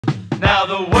Now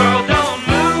the world don't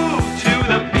move to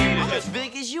the beat. I'm as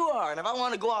big as you are, and if I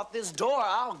want to go out this door,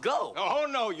 I'll go. Oh,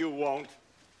 no, you won't.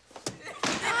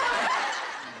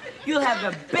 You'll have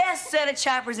the best set of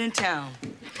choppers in town.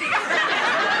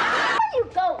 Where you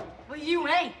going? Well, you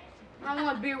ain't. I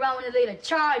want to be around when they laid a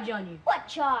charge on you. What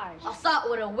charge? Assault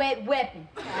with a wet weapon.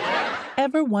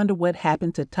 Ever wonder what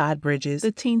happened to Todd Bridges,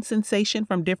 the teen sensation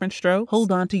from Diff'rent Strokes?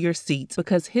 Hold on to your seats,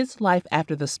 because his life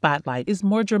after the spotlight is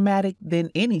more dramatic than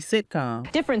any sitcom.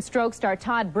 Diff'rent Strokes star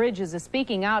Todd Bridges is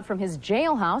speaking out from his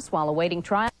jailhouse while awaiting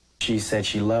trial. She said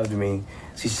she loved me.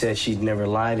 She said she'd never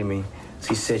lie to me.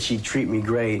 She said she'd treat me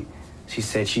great. She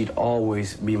said she'd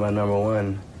always be my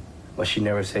 #1. But she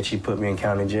never said she'd put me in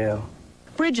county jail.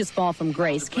 Bridges' fall from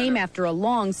grace came after a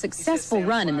long, successful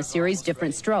run in the series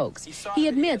Diff'rent Strokes. He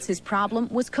admits his problem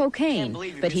was cocaine,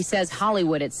 but he says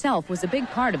Hollywood itself was a big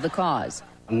part of the cause.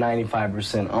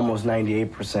 95%, almost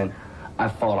 98%, I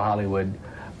fault Hollywood,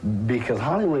 because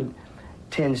Hollywood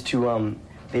tends to,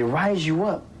 they rise you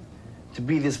up to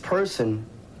be this person,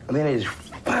 and then it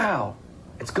just, wow,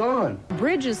 it's gone.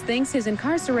 Bridges thinks his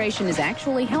incarceration is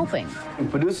actually helping. And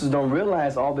producers don't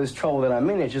realize all this trouble that I'm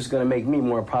in is just going to make me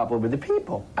more popular with the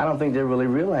people. I don't think they really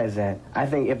realize that. I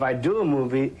think if I do a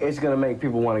movie, it's going to make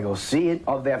people want to go see it.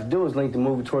 All they have to do is link the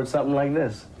movie towards something like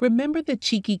this. Remember the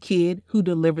cheeky kid who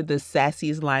delivered the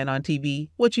sassiest line on TV?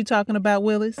 What you talking about,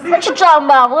 Willis? What you talking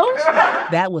about, Willis?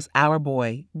 That was our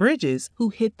boy, Bridges, who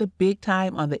hit the big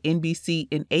time on the NBC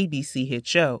and ABC hit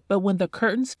show. But when the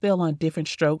curtains fell on Diff'rent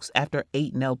Strokes after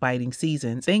 8 nail-biting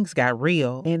seasons, things got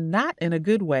real, and not in a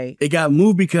good way. It got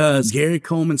moved because Gary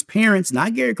Coleman's parents,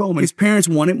 not Gary Coleman, his parents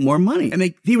wanted more money.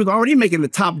 And he was already making the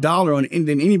top dollar than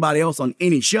anybody else on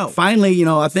any show. Finally, you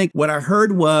know, I think what I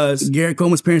heard was Gary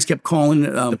Coleman's parents kept calling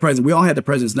the president. We all had the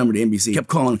president's number to NBC. Kept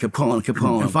calling.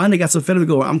 And finally got so fed up to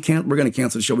go, we're going to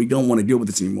cancel the show. We don't want to deal with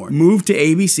this anymore. Moved to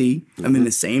ABC, and then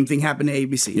the same thing happened to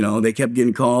ABC. You know, they kept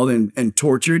getting called and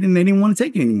tortured, and they didn't want to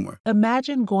take it anymore.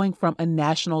 Imagine going from a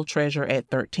national treasure at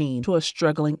 13 to a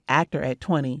struggling actor at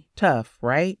 20. Tough,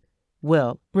 right?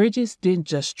 Well, Bridges didn't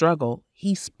just struggle,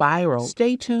 he spiraled.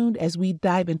 Stay tuned as we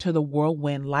dive into the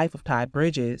whirlwind life of Todd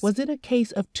Bridges. Was it a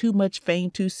case of too much fame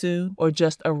too soon, or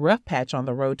just a rough patch on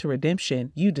the road to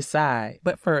redemption? You decide.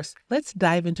 But first, let's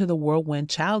dive into the whirlwind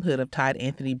childhood of Todd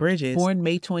Anthony Bridges. Born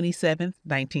May 27,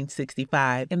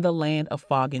 1965, in the land of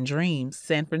fog and dreams,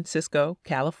 San Francisco,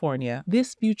 California,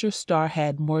 this future star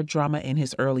had more drama in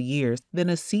his early years than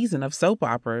a season of soap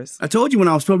operas. I told you when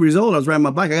I was 12 years old, I was riding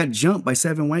my bike, I got jumped by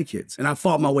 7 white kids. And I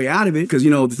fought my way out of it, because, you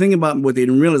know, the thing about what they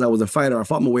didn't realize, I was a fighter. I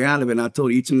fought my way out of it, and I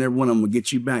told each and every one of them, I'm gonna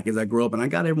get you back as I grow up, and I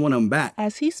got every one of them back.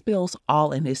 As he spills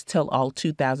all in his tell-all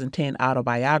 2010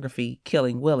 autobiography,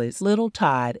 Killing Willis, little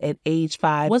Todd at age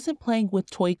 5 wasn't playing with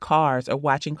toy cars or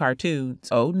watching cartoons.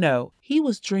 Oh no. He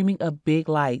was dreaming of big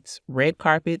lights, red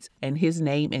carpets, and his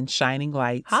name in shining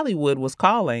lights. Hollywood was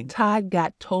calling. Todd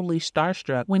got totally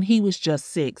starstruck when he was just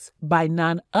 6 by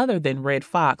none other than Red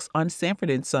Fox on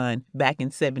Sanford & Son back in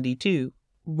 '72.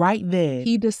 Right then,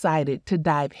 he decided to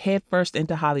dive headfirst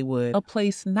into Hollywood, a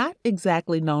place not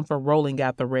exactly known for rolling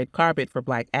out the red carpet for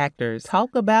black actors.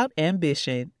 Talk about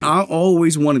ambition. I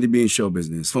always wanted to be in show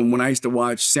business. From when I used to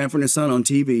watch Sanford & Son on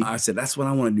TV, I said, that's what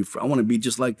I want to do. I want to be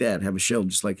just like that, have a show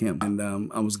just like him.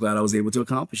 And I was glad I was able to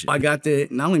accomplish it. I got to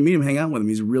not only meet him, hang out with him,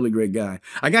 he's a really great guy.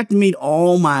 I got to meet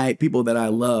all my people that I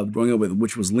loved growing up with,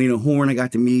 which was Lena Horne I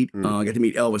got to meet. I got to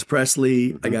meet Elvis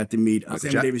Presley. I got to meet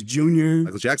Sammy Davis Jr.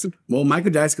 Michael Jackson? Well,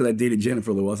 Michael Jackson, because I dated Jennifer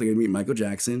a little while, so I got to meet Michael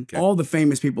Jackson. Okay. All the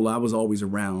famous people I was always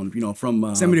around. You know,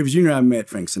 from Sammy Davis Jr., I met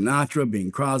Frank Sinatra,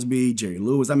 Bing Crosby, Jerry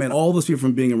Lewis. I met all those people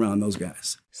from being around those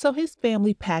guys. So his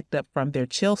family packed up from their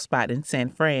chill spot in San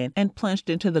Fran and plunged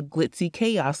into the glitzy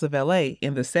chaos of LA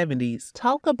in the 70s.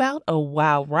 Talk about a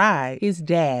wild ride. His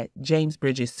dad, James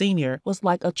Bridges Sr., was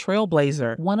like a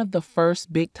trailblazer, one of the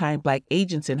first big-time black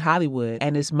agents in Hollywood.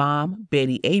 And his mom,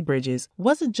 Betty A. Bridges,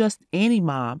 wasn't just any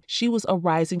mom. She was a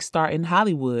rising star in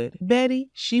Hollywood. Betty,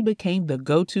 she became the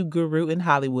go-to guru in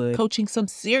Hollywood, coaching some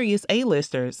serious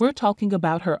A-listers. We're talking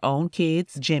about her own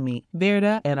kids, Jimmy,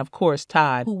 Verda, and of course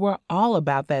Todd, who were all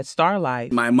about that star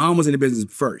life. My mom was in the business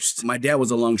first. My dad was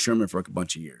a longshoreman for a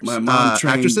bunch of years. My mom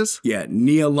trained actresses? Yeah,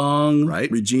 Nia Long, right?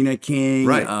 Regina King,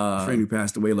 right? A friend who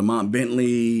passed away, Lamont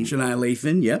Bentley, Shania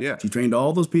Lathan. Yep. Yeah, she trained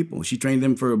all those people. She trained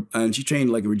them for, and she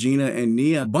trained like Regina and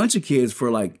Nia, a bunch of kids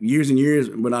for like years and years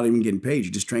without even getting paid.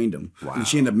 She just trained them. Wow. And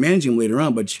she ended up managing them later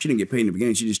on, but she didn't get paid in the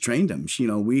beginning. She just trained them. She, you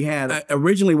know, we had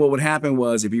originally what would happen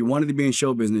was if you wanted to be in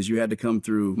show business, you had to come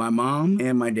through my mom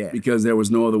and my dad because there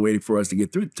was no other way for us to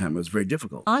get through at the time. It was very difficult.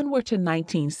 difficult. Onward to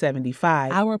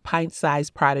 1975, our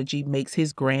pint-sized prodigy makes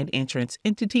his grand entrance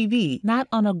into TV, not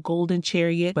on a golden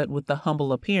chariot, but with the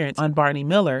humble appearance on Barney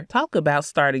Miller. Talk about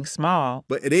starting small.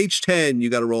 But at age 10, you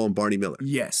got to roll on Barney Miller.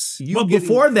 Yes. But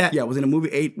before that, I was in a movie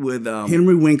 8 with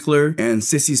Henry Winkler and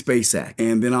Sissy Spacek.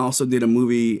 And then I also did a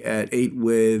movie at 8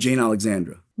 with Jane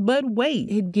Alexandra. But wait,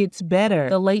 it gets better.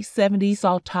 The late 70s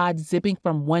saw Todd zipping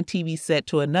from one TV set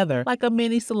to another like a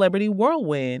mini celebrity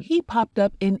whirlwind. He popped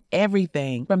up in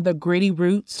everything, from the gritty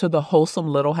roots to the wholesome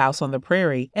Little House on the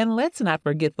Prairie. And let's not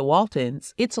forget the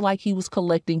Waltons. It's like he was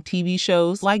collecting TV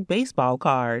shows like baseball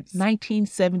cards.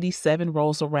 1977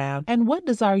 rolls around, and what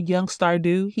does our young star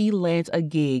do? He lands a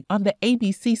gig on the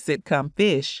ABC sitcom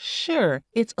Fish. Sure,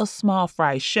 it's a small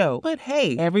fry show, but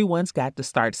hey, everyone's got to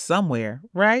start somewhere,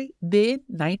 right? Then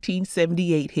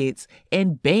 1978 hits,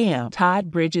 and bam,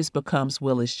 Todd Bridges becomes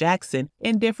Willis Jackson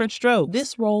in Diff'rent Strokes.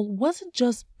 This role wasn't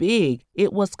just big,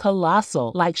 it was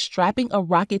colossal, like strapping a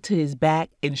rocket to his back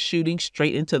and shooting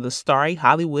straight into the starry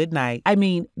Hollywood night. I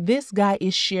mean, this guy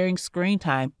is sharing screen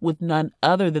time with none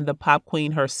other than the pop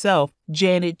queen herself,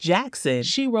 Janet Jackson.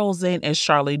 She rolls in as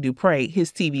Charlie Dupre,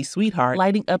 his TV sweetheart,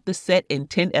 lighting up the set in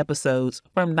 10 episodes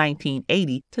from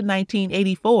 1980 to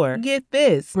 1984. Get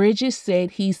this, Bridges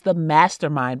said he's the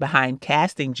mastermind behind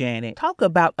casting Janet. Talk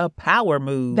about a power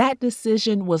move. That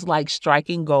decision was like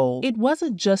striking gold. It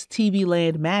wasn't just TV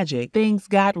land magic. Things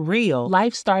got real.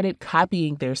 Life started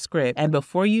copying their script, and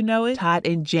before you know it, Todd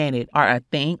and Janet are a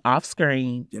thing off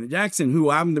screen. Janet Jackson, who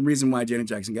I'm the reason why Janet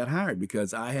Jackson got hired,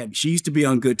 because she used to be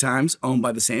on Good Times, owned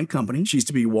by the same company. She used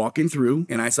to be walking through,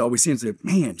 and I always seen her and said,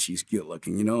 man, she's good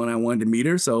looking, you know, and I wanted to meet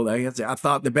her. So I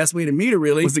thought the best way to meet her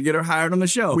really was to get her hired on the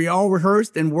show. We all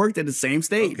rehearsed and worked at the same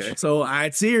stage. Okay. So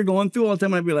I'd see her going through all the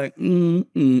time, and I'd be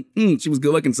like, She was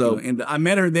good looking. So, and I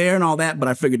met her there and all that, but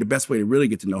I figured the best way to really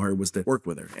get to know her was to work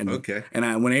with her. And,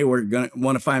 when they were going to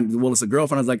want to find Willis a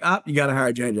girlfriend, I was like, you got to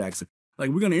hire Janet Jackson. Like,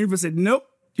 we're going to interview. I said, nope.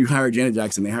 You hired Janet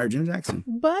Jackson. They hired Janet Jackson.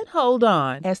 But hold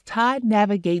on. As Todd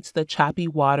navigates the choppy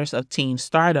waters of teen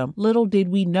stardom, little did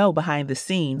we know behind the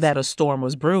scenes that a storm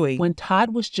was brewing. When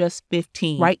Todd was just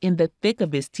 15, right in the thick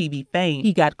of his TV fame,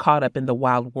 he got caught up in the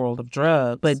wild world of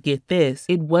drugs. But get this,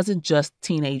 it wasn't just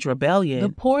teenage rebellion. The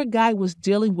poor guy was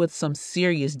dealing with some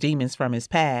serious demons from his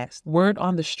past. Word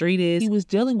on the street is he was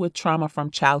dealing with trauma from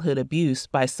childhood abuse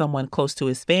by someone close to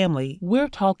his family. We're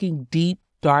talking deep,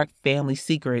 dark family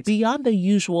secrets beyond the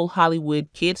usual Hollywood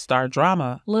kid star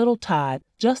drama. Little Todd,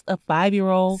 just a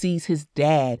 5-year-old, sees his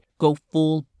dad go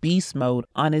full beast mode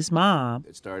on his mom.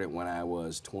 It started when I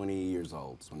was 20 years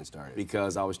old, is when it started,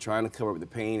 because I was trying to cover up the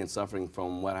pain and suffering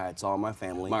from what I had saw in my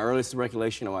family. My earliest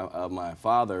recollection of my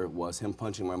father was him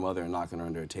punching my mother and knocking her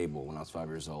under a table when I was 5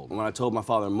 years old. And when I told my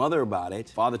father and mother about it,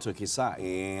 father took his side,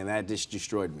 and that just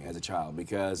destroyed me as a child,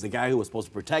 because the guy who was supposed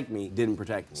to protect me didn't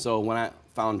protect me. So when I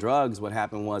found drugs, what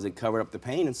happened was it covered up the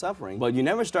pain and suffering. But you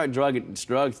never start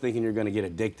drugs thinking you're gonna get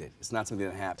addicted. It's not something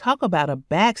that happens. Talk about a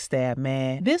backstab,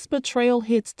 man. This betrayal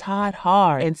hits Todd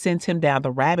hard and sends him down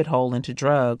the rabbit hole into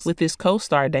drugs. With his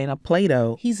co-star Dana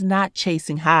Plato, he's not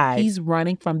chasing highs. He's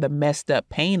running from the messed up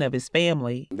pain of his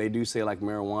family. They do say like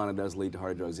marijuana does lead to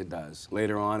hard drugs. It does.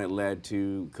 Later on, it led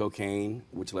to cocaine,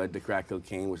 which led to crack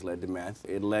cocaine, which led to meth.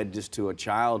 It led just to a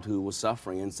child who was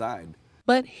suffering inside.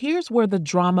 But here's where the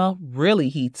drama really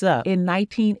heats up. In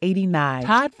 1989,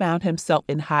 Todd found himself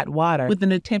in hot water with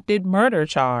an attempted murder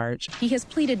charge. He has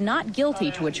pleaded not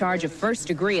guilty to a charge of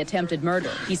first-degree attempted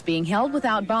murder. He's being held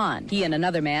without bond. He and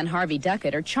another man, Harvey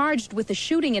Duckett, are charged with the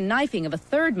shooting and knifing of a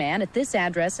third man at this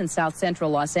address in South Central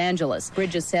Los Angeles.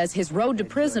 Bridges says his road to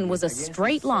prison was a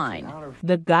straight line.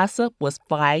 The gossip was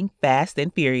flying fast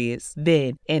and furious.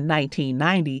 Then, in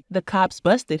 1990, the cops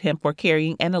busted him for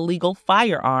carrying an illegal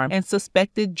firearm and suspected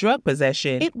drug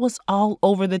possession. It was all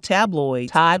over the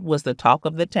tabloids. Todd was the talk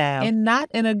of the town, and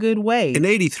not in a good way. In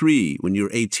 83, when you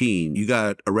were 18, you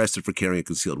got arrested for carrying a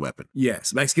concealed weapon. Yes,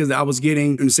 that's because I was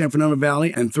getting in the San Fernando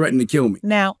Valley and threatened to kill me.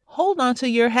 Now, hold on to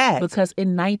your hat, because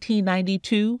in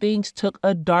 1992, things took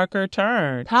a darker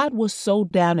turn. Todd was so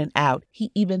down and out, he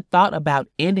even thought about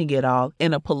ending it all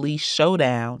in a police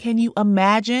showdown. Can you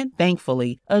imagine?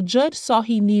 Thankfully, a judge saw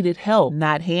he needed help,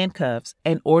 not handcuffs,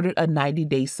 and ordered a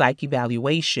 90-day psych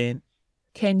evaluation.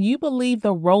 Can you believe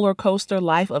the roller coaster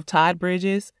life of Todd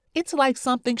Bridges? It's like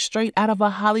something straight out of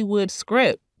a Hollywood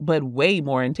script, but way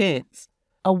more intense.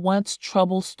 A once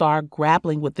troubled star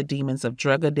grappling with the demons of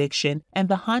drug addiction and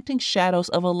the haunting shadows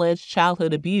of alleged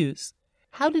childhood abuse.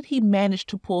 How did he manage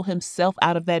to pull himself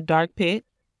out of that dark pit?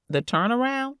 The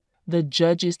turnaround? The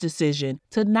judge's decision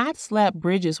to not slap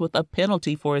Bridges with a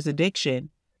penalty for his addiction.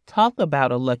 Talk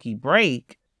about a lucky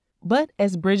break. But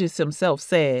as Bridges himself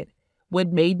said,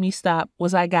 What made me stop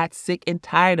was I got sick and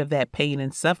tired of that pain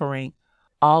and suffering.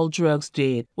 All drugs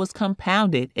did was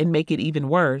compound it and make it even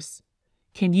worse.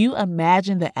 Can you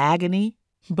imagine the agony?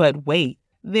 But wait,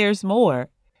 there's more.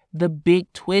 The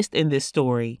big twist in this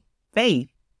story. Faith.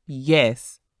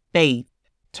 Yes, faith.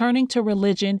 Turning to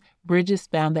religion, Bridges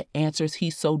found the answers he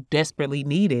so desperately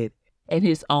needed. In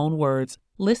his own words,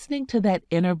 listening to that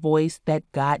inner voice that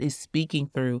God is speaking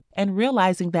through and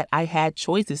realizing that I had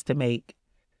choices to make.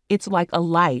 It's like a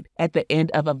light at the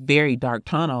end of a very dark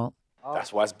tunnel.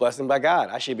 That's why it's blessing by God.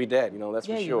 I should be dead, that's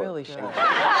for sure. You really should.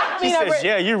 She says,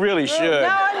 yeah, you really should.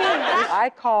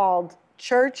 I called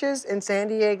churches in San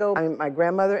Diego, my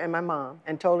grandmother and my mom,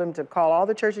 and told them to call all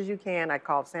the churches you can. I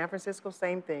called San Francisco,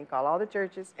 same thing, call all the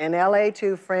churches. In LA,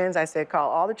 too, friends, I said,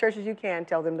 call all the churches you can,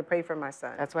 tell them to pray for my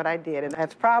son. That's what I did, and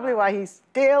that's probably why he's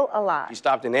still alive. She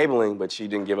stopped enabling, but she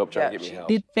didn't give up trying to get me help.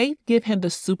 Did faith give him the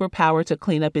superpower to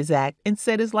clean up his act and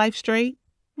set his life straight?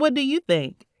 What do you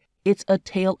think? It's a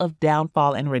tale of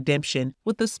downfall and redemption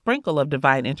with a sprinkle of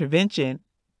divine intervention.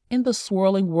 In the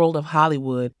swirling world of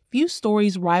Hollywood, few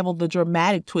stories rival the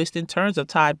dramatic twists and turns of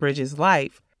Todd Bridges'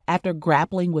 life. After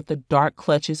grappling with the dark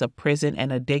clutches of prison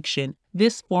and addiction,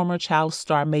 this former child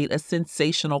star made a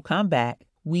sensational comeback,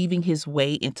 weaving his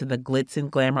way into the glitz and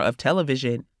glamour of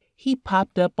television. He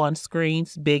popped up on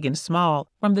screens big and small,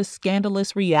 from the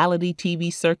scandalous reality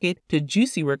TV circuit to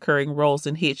juicy recurring roles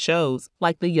in hit shows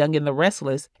like The Young and the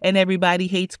Restless and Everybody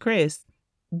Hates Chris.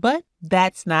 But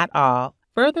that's not all.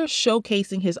 Further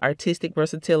showcasing his artistic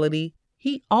versatility,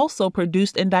 he also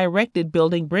produced and directed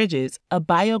Building Bridges, a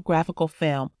biographical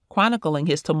film chronicling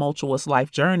his tumultuous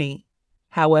life journey.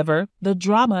 However, the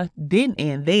drama didn't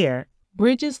end there.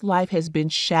 Bridges' life has been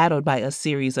shadowed by a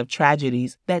series of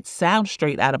tragedies that sound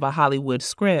straight out of a Hollywood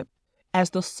script.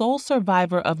 As the sole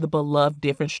survivor of the beloved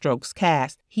Diff'rent Strokes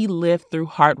cast, he lived through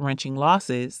heart-wrenching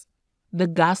losses. The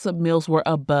gossip mills were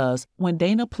abuzz when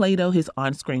Dana Plato, his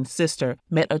on-screen sister,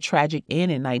 met a tragic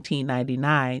end in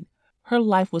 1999. Her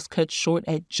life was cut short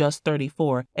at just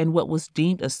 34 and what was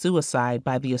deemed a suicide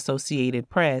by the Associated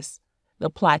Press. The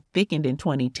plot thickened in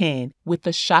 2010 with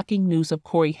the shocking news of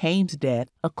Corey Haim's death,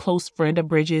 a close friend of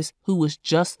Bridges who was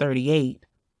just 38.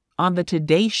 On the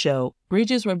Today Show,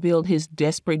 Bridges revealed his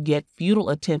desperate yet futile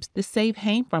attempts to save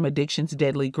Haim from addiction's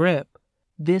deadly grip.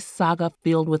 This saga,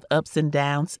 filled with ups and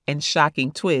downs and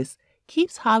shocking twists,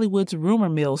 keeps Hollywood's rumor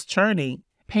mills churning,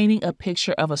 painting a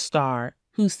picture of a star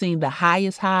who's seen the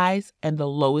highest highs and the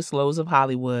lowest lows of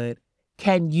Hollywood.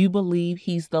 Can you believe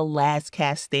he's the last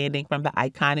cast standing from the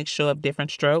iconic show of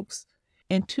Diff'rent Strokes?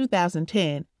 In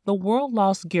 2010, the world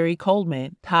lost Gary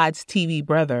Coleman, Todd's TV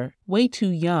brother, way too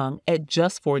young at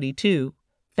just 42.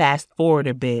 Fast forward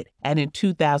a bit, and in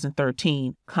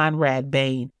 2013, Conrad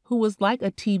Bain, who was like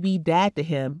a TV dad to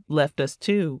him, left us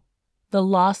too. The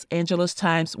Los Angeles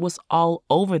Times was all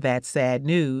over that sad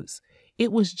news.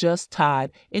 It was just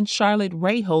Todd and Charlotte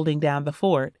Rae holding down the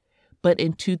fort. But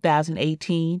in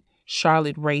 2018,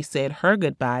 Charlotte Rae said her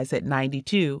goodbyes at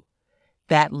 92.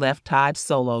 That left Todd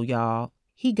solo, y'all.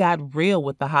 He got real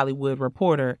with the Hollywood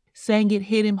Reporter, saying it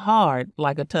hit him hard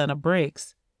like a ton of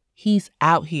bricks. He's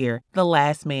out here, the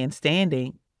last man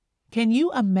standing. Can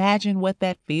you imagine what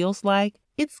that feels like?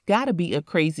 It's gotta be a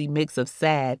crazy mix of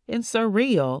sad and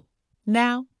surreal.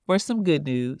 Now, for some good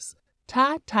news.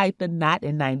 Todd tied the knot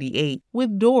in 98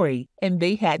 with Dory, and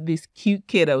they had this cute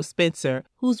kiddo, Spencer,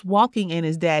 who's walking in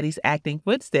his daddy's acting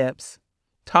footsteps.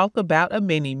 Talk about a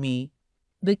mini-me.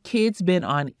 The kid's been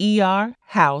on ER,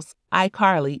 House,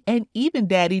 iCarly, and even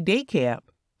Daddy Day Camp.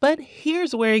 But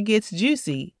here's where it gets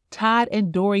juicy. Todd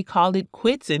and Dory called it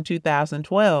quits in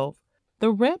 2012.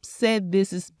 The reps said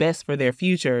this is best for their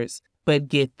futures. But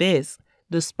get this,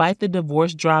 despite the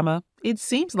divorce drama, it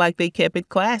seems like they kept it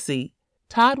classy.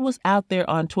 Todd was out there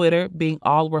on Twitter being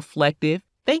all reflective,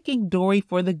 thanking Dory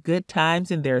for the good times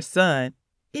and their son.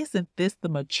 Isn't this the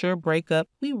mature breakup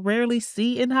we rarely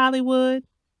see in Hollywood?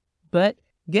 But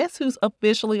guess who's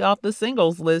officially off the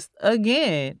singles list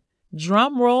again?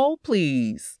 Drum roll,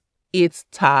 please. It's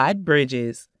Todd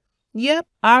Bridges. Yep,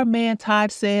 our man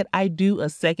Todd said I do a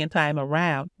second time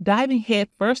around, diving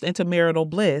headfirst into marital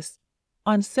bliss.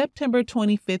 On September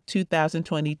 25,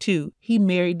 2022, he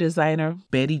married designer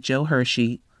Betty Jo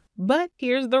Hershey. But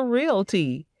here's the real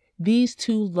tea. These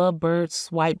two lovebirds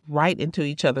swiped right into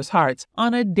each other's hearts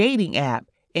on a dating app,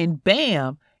 and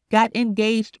bam, got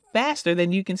engaged faster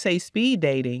than you can say speed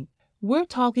dating. We're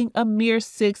talking a mere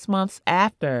 6 months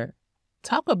after.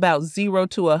 Talk about 0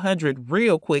 to 100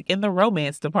 real quick in the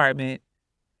romance department.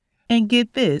 And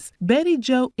get this, Betty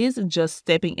Jo isn't just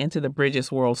stepping into the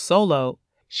Bridges world solo.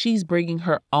 She's bringing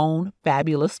her own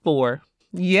fabulous four.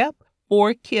 Yep,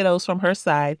 4 kiddos from her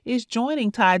side is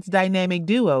joining Todd's dynamic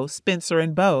duo, Spencer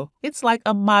and Bo. It's like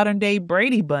a modern-day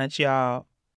Brady Bunch, y'all.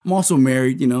 I'm also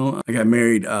married, I got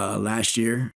married last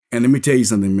year. And let me tell you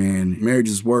something, man. Marriage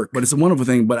is work, but it's a wonderful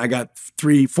thing. But I got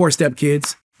 4 step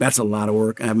kids. That's a lot of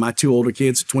work. I have my 2 older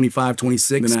kids, 25,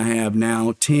 26. Then I have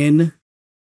now 10,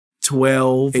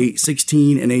 12, 8,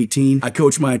 16, and 18. I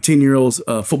coach my 10-year-old's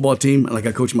football team. Like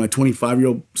I coach my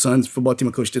 25-year-old son's football team.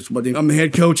 I coach this football team. I'm the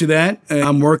head coach of that. And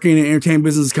I'm working, and entertainment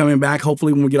business is coming back.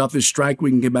 Hopefully when we get off this strike, we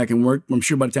can get back and work. I'm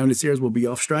sure by the time this airs, we'll be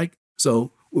off strike.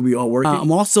 So we'll be all working.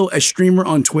 I'm also a streamer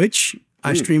on Twitch.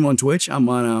 I stream on Twitch. I'm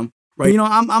on... Right.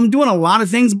 I'm doing a lot of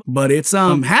things, but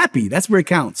I'm happy. That's where it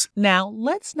counts. Now,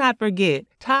 let's not forget,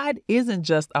 Todd isn't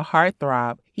just a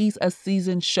heartthrob. He's a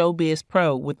seasoned showbiz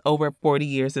pro with over 40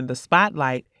 years in the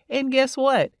spotlight. And guess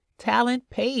what? Talent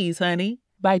pays, honey.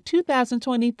 By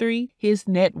 2023, his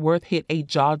net worth hit a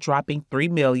jaw-dropping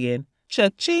 $3 million.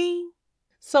 Cha-ching!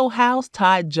 So how's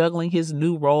Todd juggling his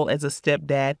new role as a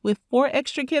stepdad with 4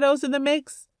 extra kiddos in the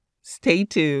mix? Stay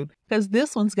tuned, because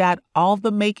this one's got all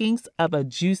the makings of a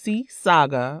juicy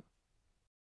saga.